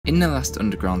In the last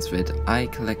Undergrounds vid, I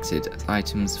collected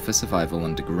items for survival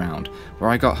underground,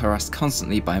 where I got harassed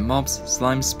constantly by mobs,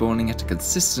 slimes spawning at a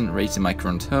consistent rate in my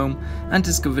current home, and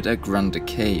discovered a grander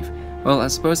cave. Well, I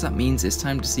suppose that means it's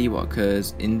time to see what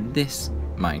occurs in this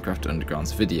Minecraft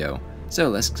Undergrounds video, so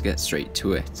let's get straight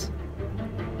to it.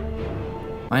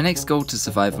 My next goal to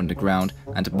survive underground,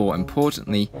 and more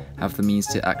importantly, have the means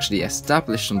to actually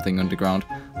establish something underground,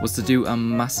 was to do a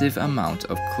massive amount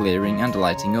of clearing and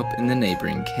lighting up in the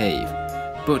neighbouring cave.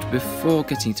 But before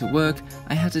getting to work,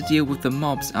 I had to deal with the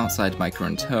mobs outside my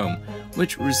current home,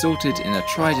 which resulted in a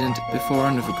trident before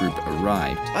another group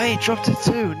arrived. I dropped it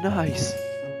too, nice!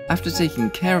 After taking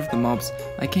care of the mobs,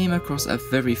 I came across a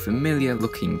very familiar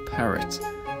looking parrot,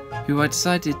 who I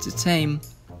decided to tame,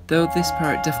 though this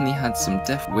parrot definitely had some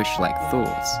Death Wish-like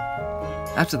thoughts.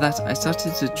 After that, I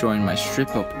started to join my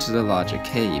strip up to the larger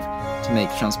cave, to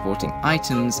make transporting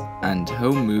items and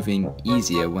home moving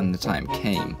easier when the time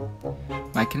came.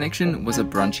 My connection was a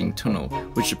branching tunnel,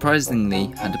 which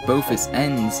surprisingly had both its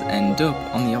ends end up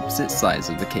on the opposite sides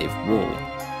of the cave wall.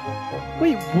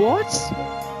 Wait, what?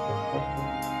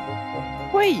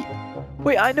 Wait,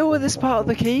 I know where this part of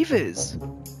the cave is!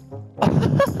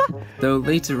 Though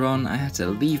later on I had to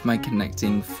leave my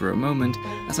connecting for a moment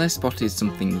as I spotted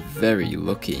something very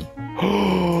lucky.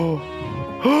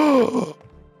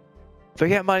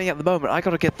 Forget mining at the moment, I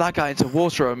gotta get that guy into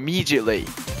water immediately!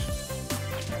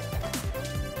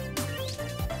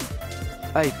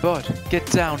 Hey bud, get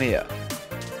down here!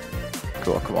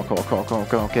 Come on,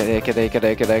 get here. Come to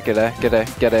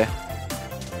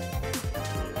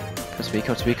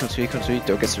me,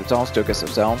 don't get some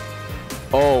down.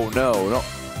 Oh no,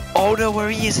 oh no, where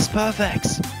he is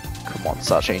perfect! Come on,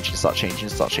 start changing.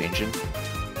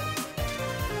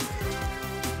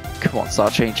 Come on,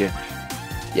 start changing.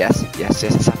 Yes,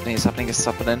 it's happening.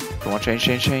 Come on, change.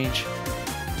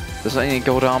 There's not any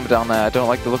gold armor down there, I don't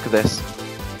like the look of this.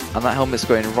 And that helmet's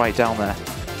going right down there.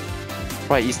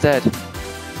 Right, he's dead.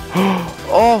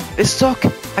 Oh, it's stuck!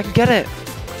 I can get it!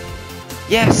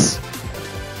 Yes!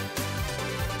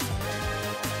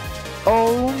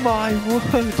 Oh my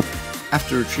word!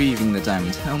 After retrieving the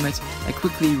diamond helmet, I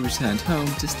quickly returned home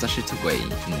to stash it away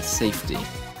in safety.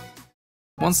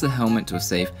 Once the helmet was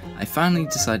safe, I finally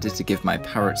decided to give my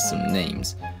parrots some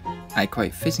names. I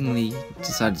quite fittingly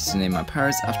decided to name my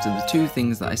parrots after the two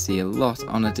things that I see a lot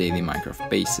on a daily Minecraft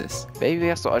basis. Maybe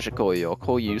that's what I should call you. I'll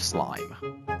call you Slime.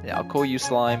 Yeah, I'll call you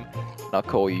Slime, and I'll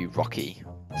call you Rocky.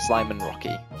 Slime and Rocky.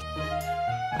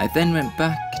 I then went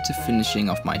back to finishing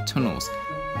off my tunnels,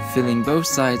 filling both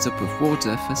sides up with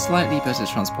water for slightly better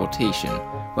transportation.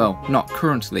 Well, not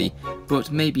currently, but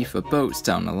maybe for boats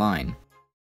down the line.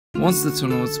 Once the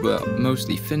tunnels were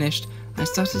mostly finished, I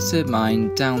started to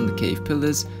mine down the cave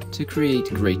pillars to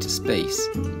create greater space.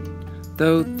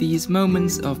 Though these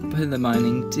moments of pillar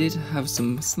mining did have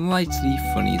some slightly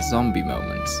funny zombie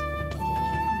moments.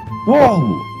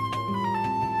 Whoa!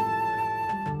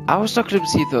 I was not going to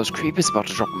see those creepers about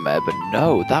to drop on there, but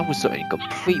no, that was something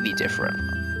completely different.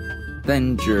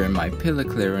 Then during my pillar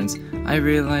clearance, I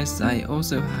realised I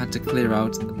also had to clear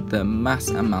out the mass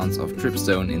amounts of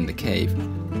dripstone in the cave.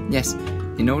 Yes,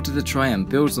 in order to try and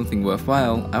build something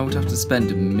worthwhile, I would have to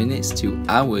spend minutes to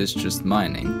hours just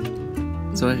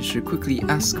mining. So I should quickly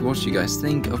ask what you guys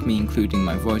think of me including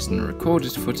my voice in the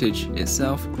recorded footage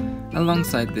itself,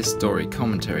 alongside this story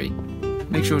commentary.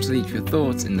 Make sure to leave your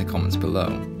thoughts in the comments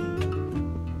below.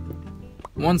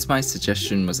 Once my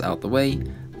suggestion was out the way,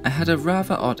 I had a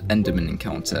rather odd Enderman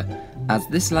encounter, as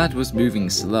this lad was moving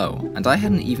slow, and I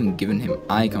hadn't even given him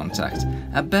eye contact.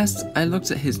 At best, I looked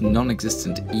at his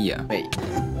non-existent ear. Wait,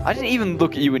 I didn't even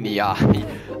look at you in the eye.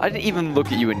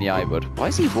 Bud. Why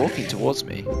is he walking towards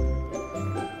me?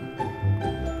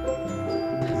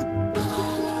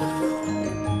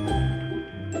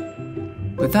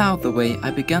 With that out of the way,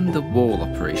 I began the wall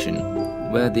operation,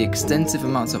 where the extensive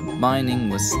amounts of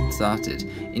mining was started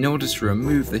in order to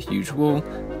remove the huge wall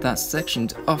that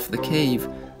sectioned off the cave,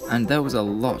 and there was a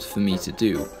lot for me to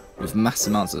do, with mass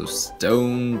amounts of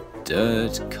stone,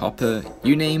 dirt, copper,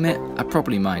 you name it, I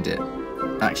probably mined it.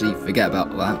 Actually, forget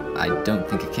about that, I don't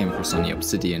think I came across any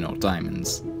obsidian or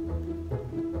diamonds.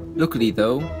 Luckily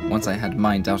though, once I had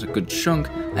mined out a good chunk,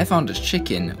 I found a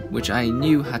chicken, which I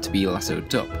knew had to be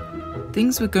lassoed up.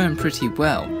 Things were going pretty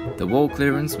well, the wall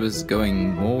clearance was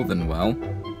going more than well.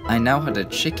 I now had a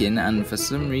chicken, and for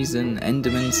some reason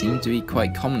Endermen seemed to be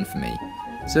quite common for me,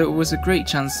 so it was a great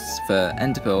chance for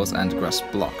ender pearls and grass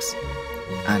blocks.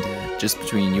 And just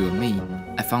between you and me,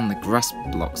 I found the grass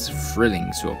blocks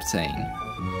thrilling to obtain.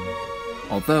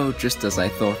 Although, just as I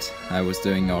thought I was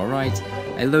doing alright,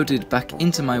 I loaded back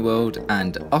into my world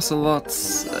and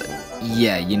ocelots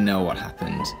Yeah, you know what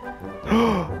happened.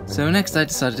 So next I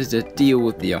decided to deal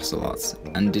with the ocelots,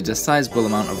 and did a sizable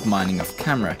amount of mining off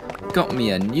camera. Got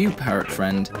me a new parrot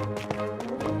friend.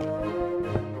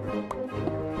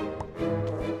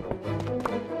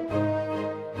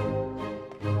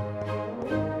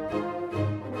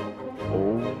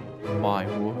 Oh my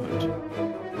word.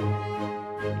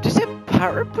 Does a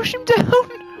parrot push him down?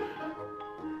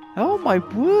 Oh my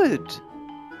word.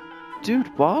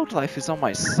 Dude, wildlife is on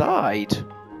my side.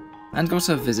 And got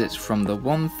a visit from the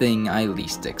one thing I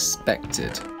least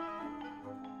expected.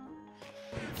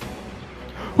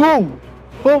 Whoa!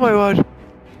 Oh my word!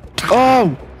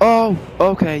 Oh! Oh!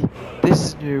 Okay. This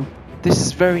is new. This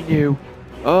is very new.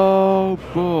 Oh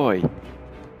boy.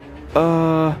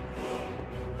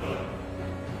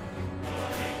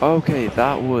 Okay,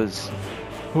 that was...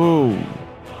 Oh.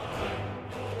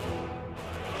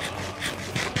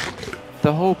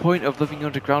 The whole point of living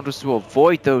underground was to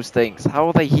avoid those things. How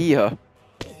are they here?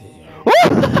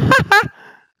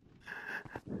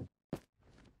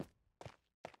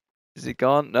 Is it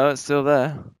gone? No, it's still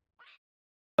there.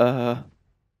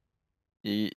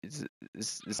 Is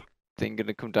this thing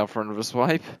gonna come down for another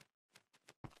swipe?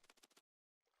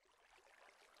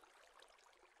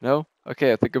 No?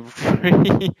 Okay, I think I'm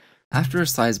free. After a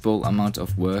sizable amount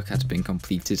of work had been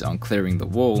completed on clearing the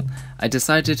wall, I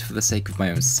decided for the sake of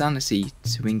my own sanity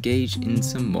to engage in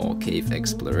some more cave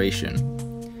exploration,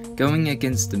 going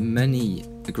against the many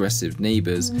aggressive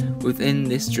neighbours within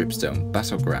this dripstone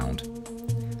battleground.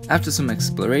 After some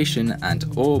exploration and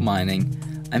ore mining,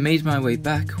 I made my way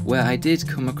back where I did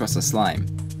come across a slime.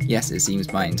 Yes, it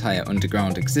seems my entire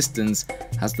underground existence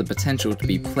has the potential to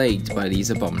be plagued by these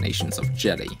abominations of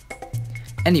jelly.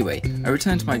 Anyway, I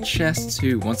returned to my chest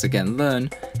to once again learn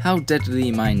how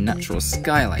deadly my natural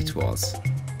skylight was.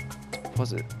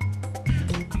 Was it?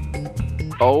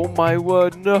 Oh my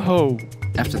word, no!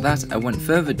 After that, I went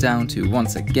further down to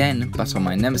once again battle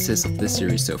my nemesis of this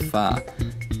series so far.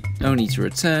 No need to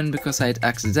return because I had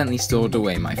accidentally stored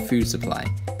away my food supply.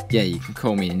 Yeah, you can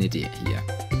call me an idiot here.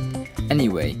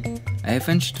 Anyway, I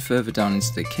ventured further down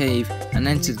into the cave and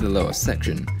entered the lower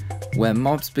section, where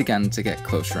mobs began to get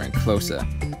closer and closer.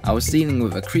 I was dealing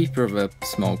with a creeper of a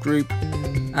small group,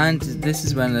 and this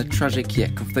is when a tragic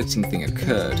yet conflicting thing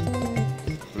occurred.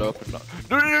 No!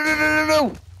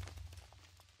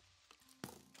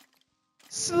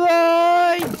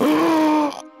 Slime!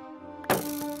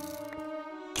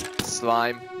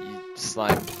 Slime, you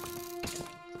slime.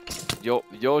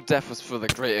 Your death was for the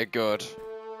greater good.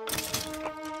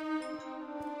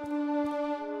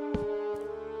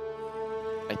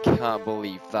 I can't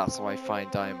believe that's how I find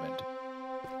diamond.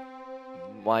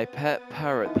 My pet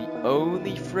parrot, the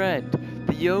only friend,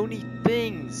 the only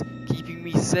things keeping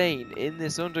me sane in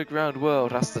this underground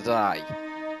world has to die.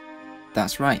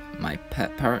 That's right, my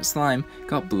pet parrot Slime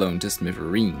got blown to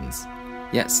smithereens.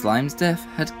 Yet Slime's death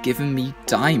had given me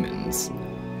diamonds.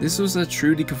 This was a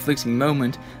truly conflicting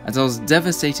moment, as I was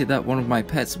devastated that one of my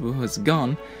pets was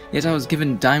gone, yet I was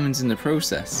given diamonds in the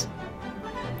process.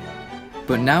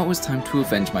 But now it was time to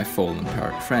avenge my fallen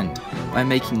parrot friend, by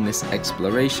making this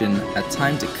exploration a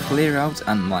time to clear out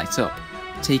and light up,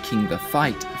 taking the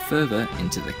fight further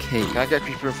into the cave. Can I get a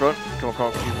creeper in front? Come on, come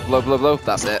on, creeper. Blow, blow, blow.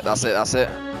 That's it, that's it, that's it.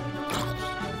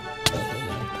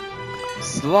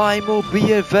 Slime will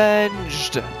be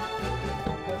avenged!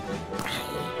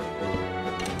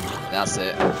 That's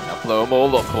it. Now blow them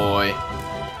all up, boy.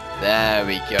 There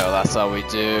we go, that's how we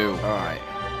do. Alright.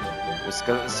 The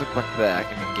skeleton stuck back there, I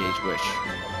can engage which.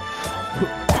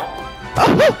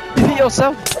 You hit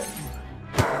yourself!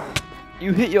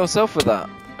 You hit yourself with that.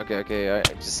 Okay, okay,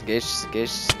 alright. Just engage, just engage,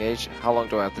 just engage. How long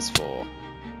do I have this for?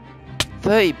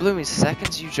 30 blooming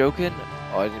seconds, you joking?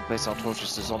 Oh, I didn't place on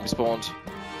torches, the zombie spawned.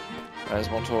 There's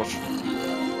one torch.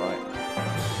 Right.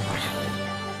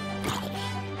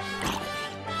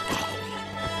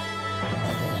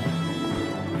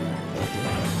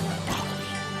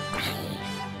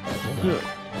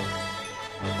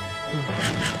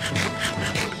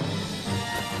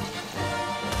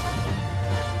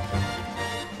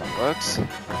 That works.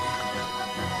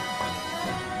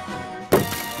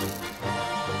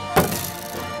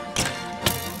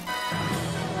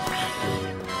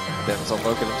 Get him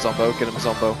Zombo, get him Zombo, get him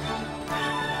Zombo.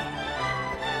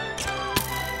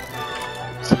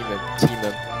 Team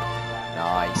him.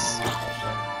 Nice.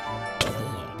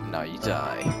 Now you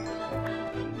die.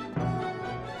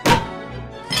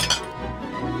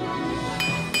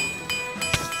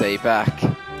 Stay back.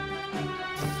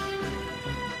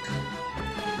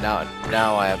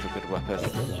 Now I have a good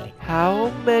weapon.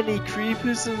 How many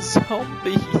creepers and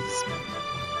zombies?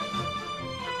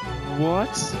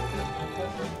 What?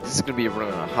 this is gonna be a run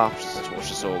and a half just to torch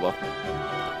this all up.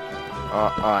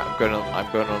 Alright, I'm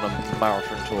going on a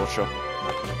marathon torture.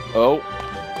 Oh,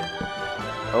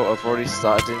 I've already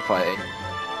started infighting.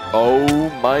 Oh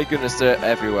my goodness, they're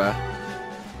everywhere.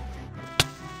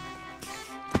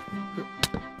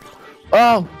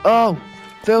 Oh,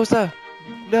 filter!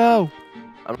 No!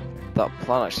 That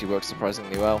plan actually works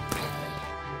surprisingly well.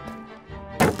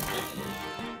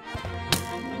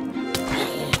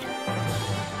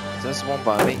 There's one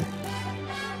by me.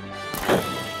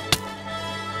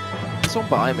 There's one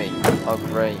by me. Oh,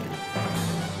 great.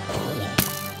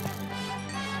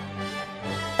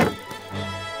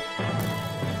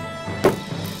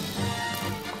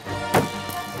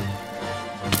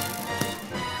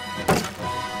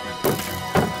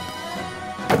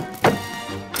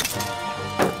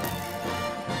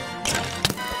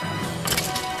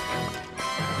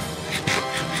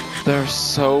 There are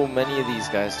so many of these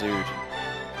guys, dude.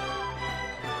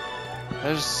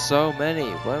 There's so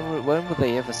many. When will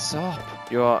they ever stop?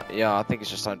 Yeah, I think it's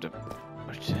just time to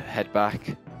head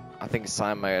back. I think it's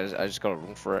time. I just gotta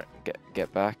run for it.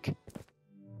 Get back.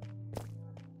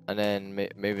 And then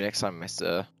maybe next time,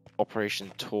 Mr.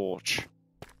 Operation Torch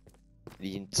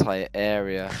the entire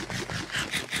area.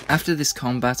 After this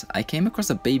combat, I came across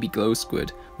a baby glow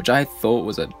squid, which I thought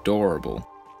was adorable.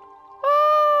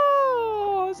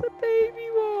 Oh, it's a baby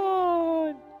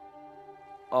one!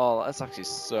 Oh, that's actually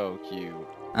so cute.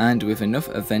 And with enough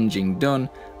avenging done,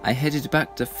 I headed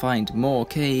back to find more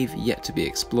cave yet to be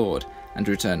explored, and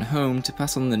return home to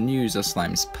pass on the news of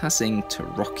Slime's passing to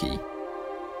Rocky.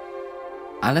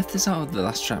 I left this out of the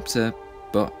last chapter,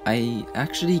 but I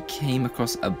actually came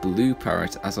across a blue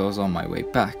parrot as I was on my way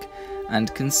back,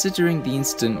 and considering the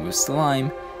incident with Slime,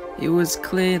 it was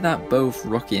clear that both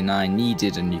Rocky and I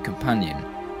needed a new companion,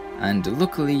 and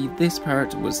luckily this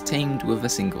parrot was tamed with a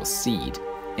single seed.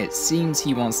 It seems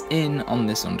he wants in on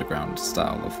this underground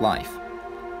style of life.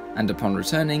 And upon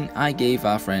returning, I gave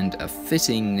our friend a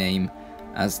fitting name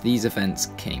as these events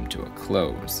came to a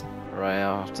close. Right,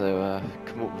 I'll have to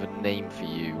come up with a name for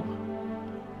you.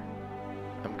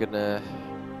 I'm gonna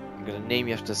name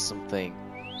you after something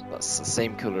that's the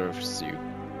same colour of Sue.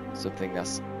 Something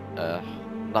that's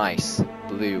nice,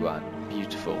 blue and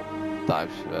beautiful that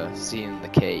I've seen in the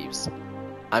caves.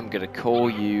 I'm gonna call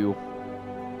you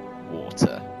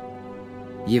Water.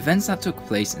 The events that took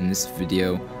place in this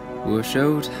video will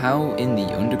showed how in the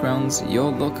undergrounds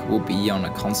your luck will be on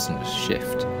a constant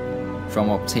shift. From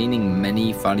obtaining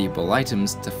many valuable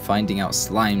items to finding out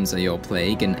slimes are your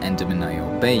plague and endermen are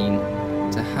your bane,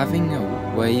 to having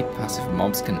a way passive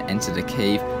mobs can enter the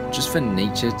cave just for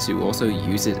nature to also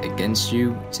use it against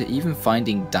you, to even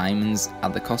finding diamonds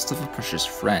at the cost of a precious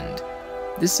friend.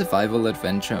 This survival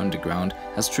adventure underground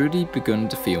has truly begun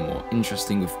to feel more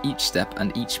interesting with each step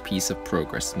and each piece of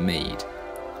progress made.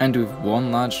 And with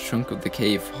one large chunk of the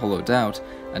cave hollowed out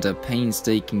and a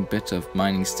painstaking bit of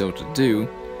mining still to do,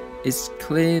 it's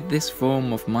clear this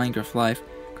form of Minecraft life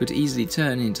could easily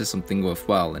turn into something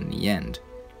worthwhile in the end.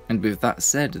 And with that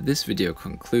said, this video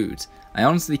concludes. I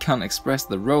honestly can't express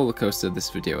the rollercoaster this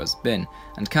video has been,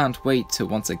 and can't wait to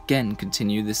once again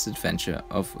continue this adventure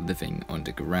of living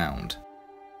underground.